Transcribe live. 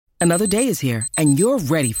Another day is here, and you're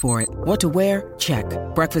ready for it. What to wear? Check.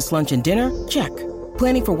 Breakfast, lunch, and dinner? Check.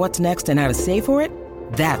 Planning for what's next and how to save for it?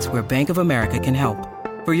 That's where Bank of America can help.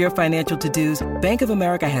 For your financial to-dos, Bank of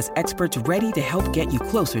America has experts ready to help get you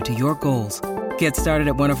closer to your goals. Get started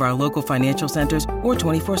at one of our local financial centers or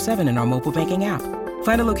 24/7 in our mobile banking app.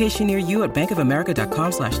 Find a location near you at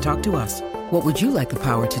bankofamerica.com/talktous. What would you like the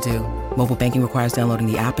power to do? Mobile banking requires downloading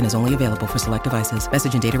the app and is only available for select devices.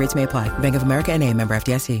 Message and data rates may apply. Bank of America N.A., member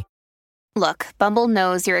FDIC. Look, Bumble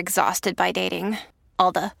knows you're exhausted by dating.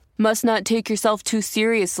 All the must not take yourself too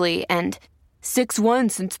seriously and 6'1"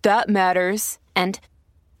 since that matters. And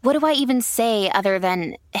what do I even say other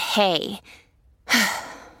than, hey?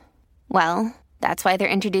 Well, that's why they're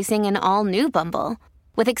introducing an all-new Bumble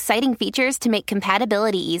with exciting features to make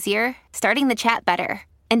compatibility easier, starting the chat better,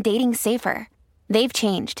 and dating safer. They've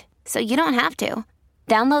changed, so you don't have to.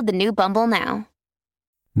 Download the new Bumble now.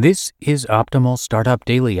 This is Optimal Startup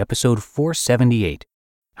Daily, episode 478,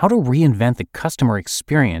 How to Reinvent the Customer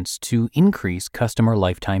Experience to Increase Customer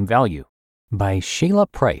Lifetime Value, by Shayla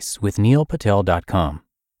Price with neilpatel.com.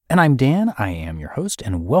 And I'm Dan, I am your host,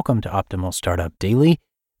 and welcome to Optimal Startup Daily.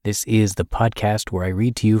 This is the podcast where I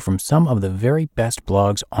read to you from some of the very best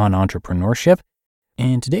blogs on entrepreneurship.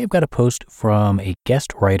 And today I've got a post from a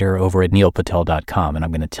guest writer over at neilpatel.com, and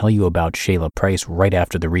I'm going to tell you about Shayla Price right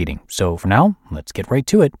after the reading. So for now, let's get right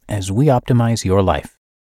to it as we optimize your life.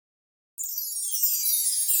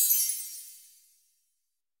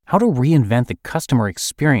 How to Reinvent the Customer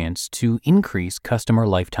Experience to Increase Customer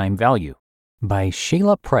Lifetime Value, by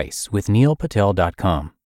Shayla Price with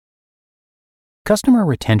neilpatel.com. Customer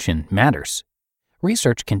retention matters.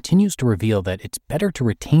 Research continues to reveal that it's better to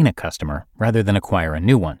retain a customer rather than acquire a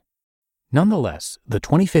new one. Nonetheless, the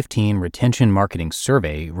 2015 Retention Marketing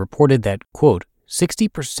Survey reported that, quote,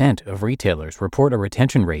 60% of retailers report a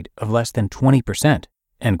retention rate of less than 20%,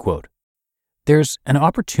 end quote. There's an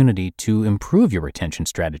opportunity to improve your retention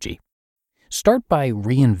strategy. Start by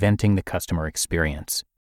reinventing the customer experience.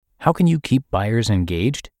 How can you keep buyers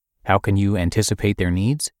engaged? How can you anticipate their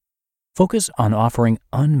needs? Focus on offering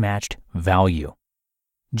unmatched value.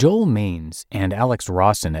 Joel Maines and Alex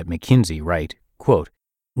Rawson at McKinsey write, quote,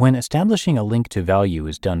 when establishing a link to value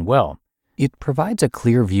is done well, it provides a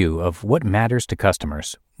clear view of what matters to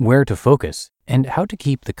customers, where to focus, and how to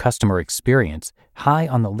keep the customer experience high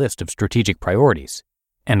on the list of strategic priorities,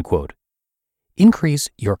 end quote. Increase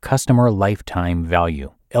your customer lifetime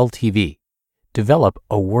value, LTV. Develop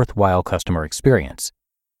a worthwhile customer experience.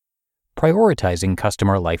 Prioritizing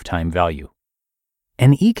customer lifetime value.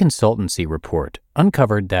 An eConsultancy report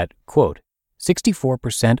uncovered that, quote,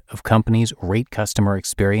 64% of companies rate customer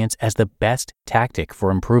experience as the best tactic for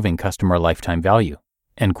improving customer lifetime value,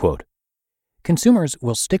 end quote. Consumers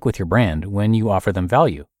will stick with your brand when you offer them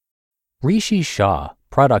value. Rishi Shah,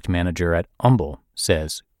 product manager at Umbel,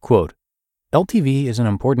 says, quote, LTV is an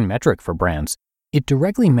important metric for brands. It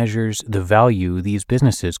directly measures the value these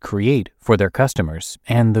businesses create for their customers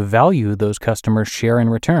and the value those customers share in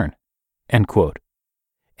return, end quote.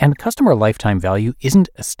 And customer lifetime value isn't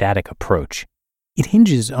a static approach. It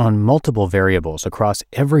hinges on multiple variables across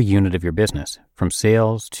every unit of your business, from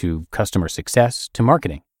sales to customer success to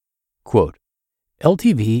marketing. Quote,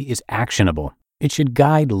 LTV is actionable. It should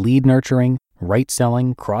guide lead nurturing, right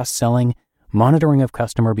selling, cross-selling, monitoring of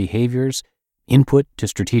customer behaviors, input to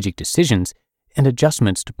strategic decisions, and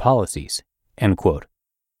adjustments to policies, end quote.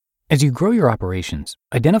 As you grow your operations,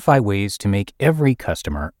 identify ways to make every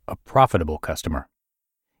customer a profitable customer.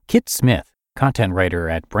 Kit Smith, content writer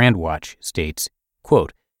at Brandwatch, states,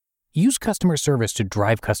 quote, use customer service to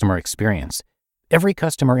drive customer experience. Every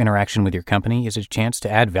customer interaction with your company is a chance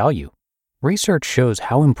to add value. Research shows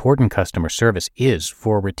how important customer service is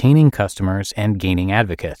for retaining customers and gaining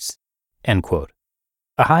advocates, end quote.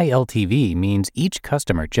 A high LTV means each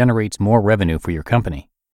customer generates more revenue for your company.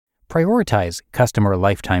 Prioritize customer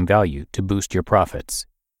lifetime value to boost your profits.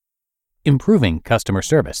 Improving customer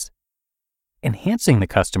service. Enhancing the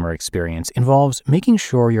customer experience involves making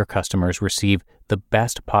sure your customers receive the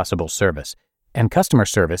best possible service, and customer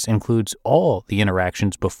service includes all the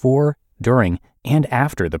interactions before, during, and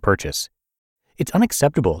after the purchase. It's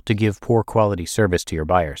unacceptable to give poor quality service to your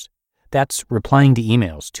buyers. That's replying to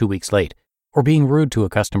emails 2 weeks late, or being rude to a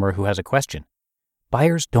customer who has a question.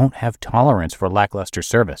 Buyers don't have tolerance for lackluster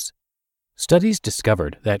service. Studies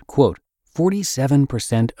discovered that, quote,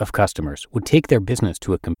 47% of customers would take their business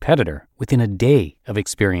to a competitor within a day of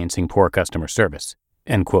experiencing poor customer service,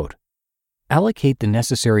 end quote. Allocate the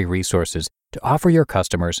necessary resources to offer your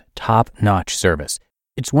customers top-notch service.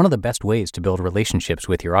 It's one of the best ways to build relationships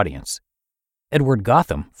with your audience. Edward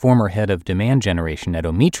Gotham, former head of demand generation at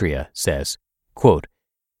Ometria, says, quote,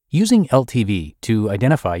 Using LTV to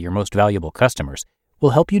identify your most valuable customers will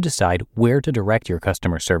help you decide where to direct your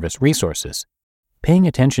customer service resources. Paying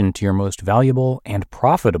attention to your most valuable and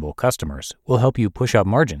profitable customers will help you push up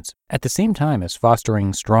margins at the same time as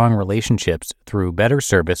fostering strong relationships through better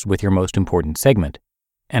service with your most important segment.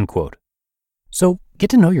 End quote. So get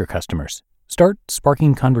to know your customers. Start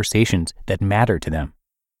sparking conversations that matter to them.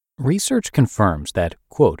 Research confirms that,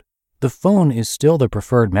 quote, the phone is still the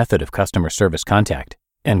preferred method of customer service contact,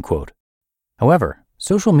 end quote. However,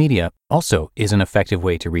 social media also is an effective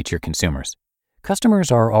way to reach your consumers.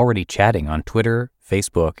 Customers are already chatting on Twitter,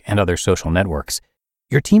 Facebook, and other social networks.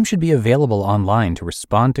 Your team should be available online to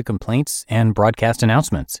respond to complaints and broadcast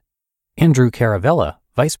announcements. Andrew Caravella,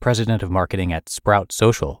 Vice President of Marketing at Sprout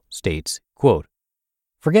Social, states, quote,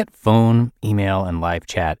 forget phone, email, and live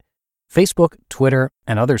chat. Facebook, Twitter,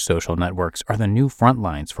 and other social networks are the new front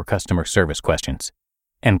lines for customer service questions.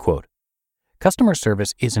 End quote. Customer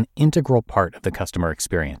service is an integral part of the customer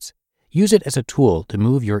experience. Use it as a tool to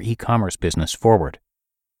move your e-commerce business forward.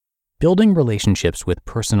 Building relationships with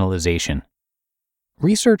personalization.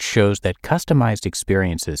 Research shows that customized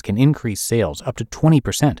experiences can increase sales up to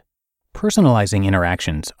 20%. Personalizing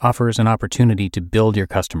interactions offers an opportunity to build your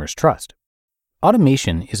customers' trust.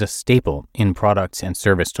 Automation is a staple in products and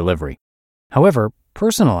service delivery. However,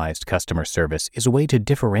 personalized customer service is a way to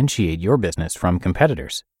differentiate your business from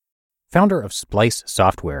competitors. Founder of Splice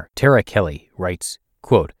Software, Tara Kelly, writes,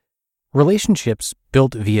 quote, relationships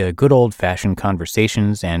built via good old-fashioned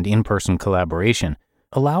conversations and in-person collaboration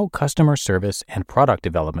allow customer service and product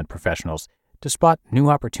development professionals to spot new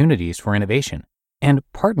opportunities for innovation and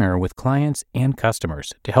partner with clients and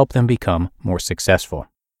customers to help them become more successful,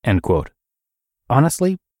 end quote.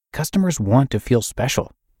 Honestly, customers want to feel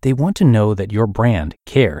special. They want to know that your brand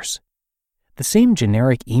cares. The same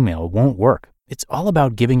generic email won't work. It's all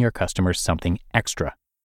about giving your customers something extra.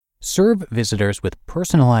 Serve visitors with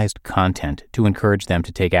personalized content to encourage them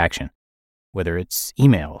to take action. Whether it's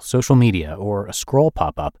email, social media, or a scroll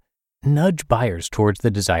pop-up, nudge buyers towards the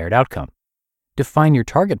desired outcome. Define your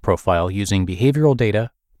target profile using behavioral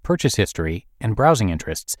data, purchase history, and browsing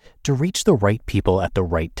interests to reach the right people at the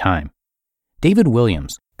right time. David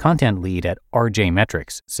Williams, content lead at RJ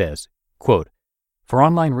Metrics, says, quote, for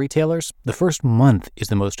online retailers, the first month is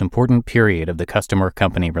the most important period of the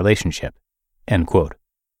customer-company relationship, end quote.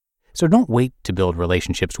 So don't wait to build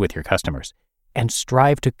relationships with your customers, and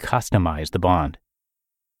strive to customize the bond.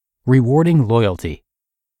 Rewarding loyalty.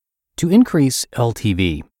 To increase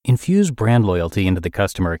LTV, infuse brand loyalty into the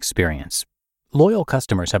customer experience. Loyal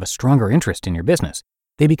customers have a stronger interest in your business.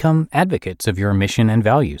 They become advocates of your mission and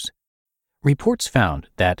values. Reports found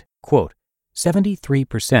that, quote,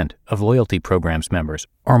 73% of loyalty programs members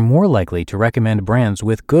are more likely to recommend brands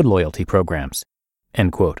with good loyalty programs,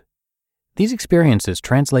 end quote. These experiences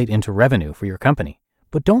translate into revenue for your company,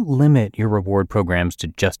 but don't limit your reward programs to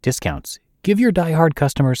just discounts. Give your die-hard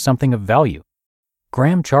customers something of value.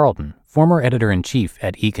 Graham Charlton, former editor-in-chief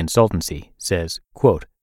at eConsultancy, says, quote,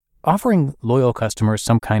 offering loyal customers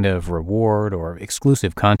some kind of reward or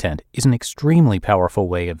exclusive content is an extremely powerful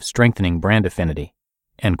way of strengthening brand affinity,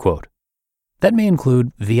 end quote. That may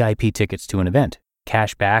include VIP tickets to an event,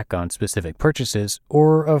 cash back on specific purchases,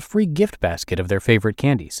 or a free gift basket of their favorite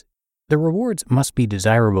candies. The rewards must be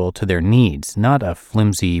desirable to their needs, not a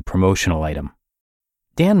flimsy promotional item.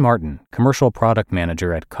 Dan Martin, commercial product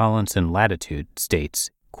manager at Collins and Latitude,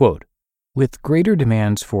 states, quote, with greater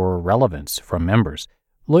demands for relevance from members,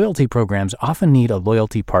 loyalty programs often need a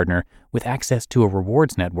loyalty partner with access to a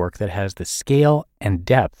rewards network that has the scale and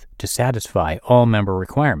depth to satisfy all member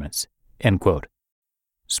requirements, end quote.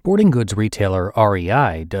 Sporting goods retailer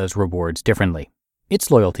REI does rewards differently. Its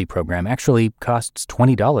loyalty program actually costs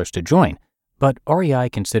 $20 to join, but REI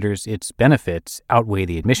considers its benefits outweigh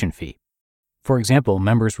the admission fee. For example,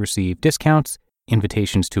 members receive discounts,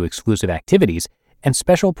 invitations to exclusive activities, and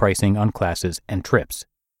special pricing on classes and trips.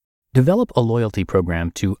 Develop a loyalty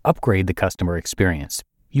program to upgrade the customer experience.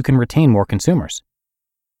 You can retain more consumers.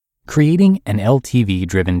 Creating an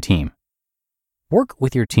LTV-driven team. Work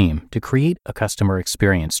with your team to create a customer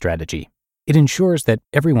experience strategy. It ensures that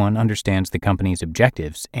everyone understands the company's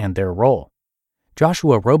objectives and their role.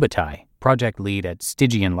 Joshua Robitaille, project lead at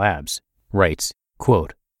Stygian Labs, writes,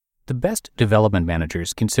 quote, the best development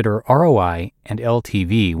managers consider ROI and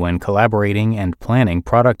LTV when collaborating and planning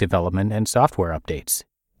product development and software updates,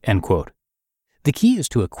 end quote. The key is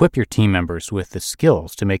to equip your team members with the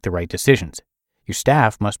skills to make the right decisions. Your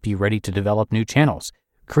staff must be ready to develop new channels,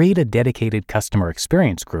 create a dedicated customer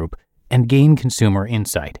experience group, and gain consumer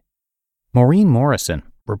insight. Maureen Morrison,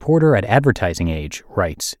 reporter at Advertising Age,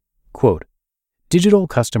 writes, quote, Digital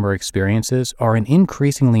customer experiences are an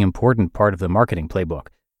increasingly important part of the marketing playbook,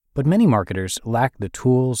 but many marketers lack the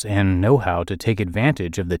tools and know-how to take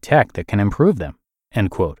advantage of the tech that can improve them."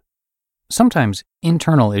 End quote. Sometimes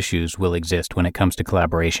internal issues will exist when it comes to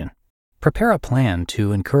collaboration. Prepare a plan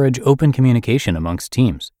to encourage open communication amongst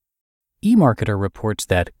teams. eMarketer reports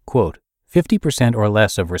that, quote, 50% or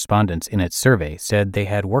less of respondents in its survey said they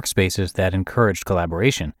had workspaces that encouraged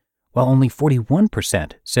collaboration, while only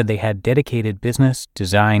 41% said they had dedicated business,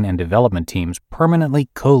 design, and development teams permanently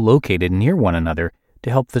co-located near one another to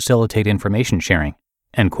help facilitate information sharing,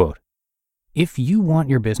 end quote. If you want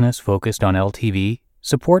your business focused on LTV,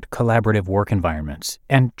 support collaborative work environments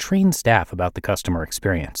and train staff about the customer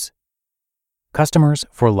experience. Customers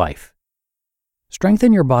for life.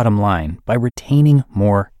 Strengthen your bottom line by retaining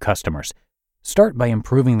more customers. Start by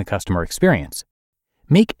improving the customer experience.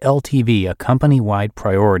 Make LTV a company-wide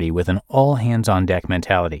priority with an all-hands-on-deck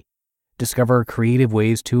mentality. Discover creative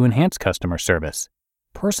ways to enhance customer service.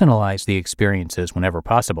 Personalize the experiences whenever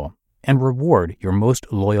possible, and reward your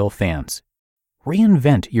most loyal fans.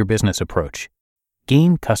 Reinvent your business approach.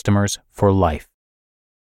 Gain customers for life.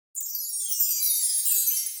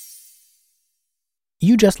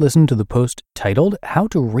 You just listened to the post titled "How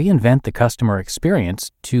to Reinvent the Customer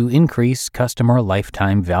Experience to Increase Customer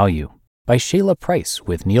Lifetime Value" by Shayla Price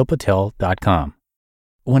with neilpatel.com.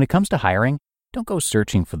 When it comes to hiring, don't go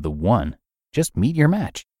searching for the one. Just meet your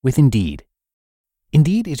match with Indeed.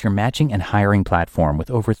 Indeed is your matching and hiring platform with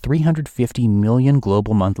over 350 million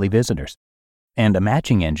global monthly visitors, and a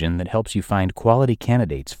matching engine that helps you find quality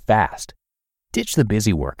candidates fast. Ditch the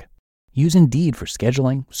busy work. Use Indeed for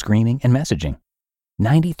scheduling, screening, and messaging.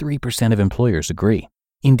 93% of employers agree.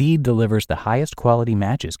 Indeed delivers the highest quality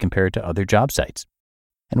matches compared to other job sites.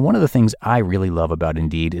 And one of the things I really love about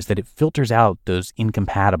Indeed is that it filters out those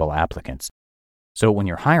incompatible applicants. So when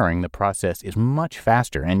you're hiring, the process is much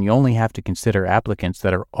faster and you only have to consider applicants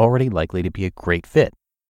that are already likely to be a great fit.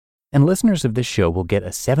 And listeners of this show will get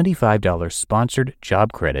a $75 sponsored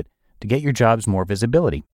job credit to get your jobs more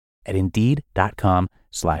visibility at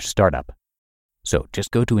Indeed.com/startup. So just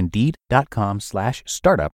go to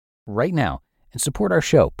Indeed.com/startup right now and support our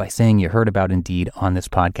show by saying you heard about Indeed on this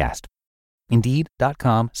podcast.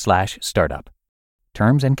 Indeed.com/startup.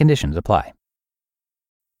 Terms and conditions apply.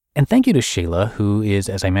 And thank you to Shayla, who is,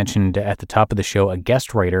 as I mentioned at the top of the show, a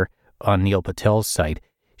guest writer on Neil Patel's site.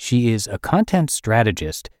 She is a content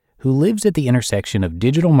strategist who lives at the intersection of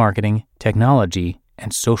digital marketing, technology,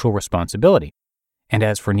 and social responsibility. And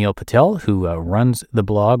as for Neil Patel, who runs the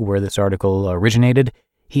blog where this article originated,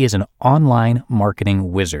 he is an online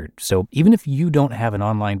marketing wizard. So even if you don't have an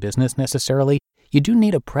online business necessarily, you do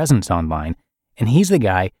need a presence online, and he's the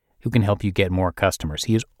guy who can help you get more customers.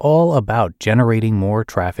 He is all about generating more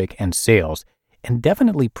traffic and sales, and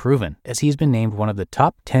definitely proven, as he's been named one of the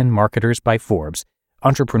top 10 marketers by Forbes.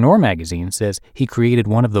 Entrepreneur magazine says he created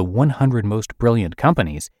one of the 100 most brilliant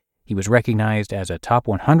companies. He was recognized as a top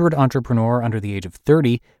 100 entrepreneur under the age of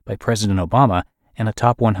 30 by President Obama and a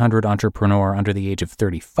top 100 entrepreneur under the age of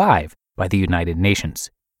 35 by the United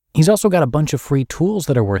Nations. He's also got a bunch of free tools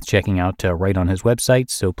that are worth checking out right on his website,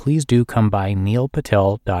 so please do come by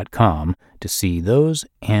neilpatel.com to see those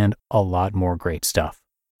and a lot more great stuff.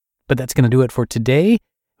 But that's going to do it for today.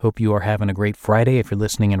 Hope you are having a great Friday if you're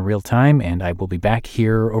listening in real time, and I will be back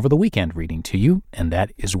here over the weekend reading to you, and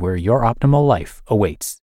that is where your optimal life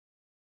awaits.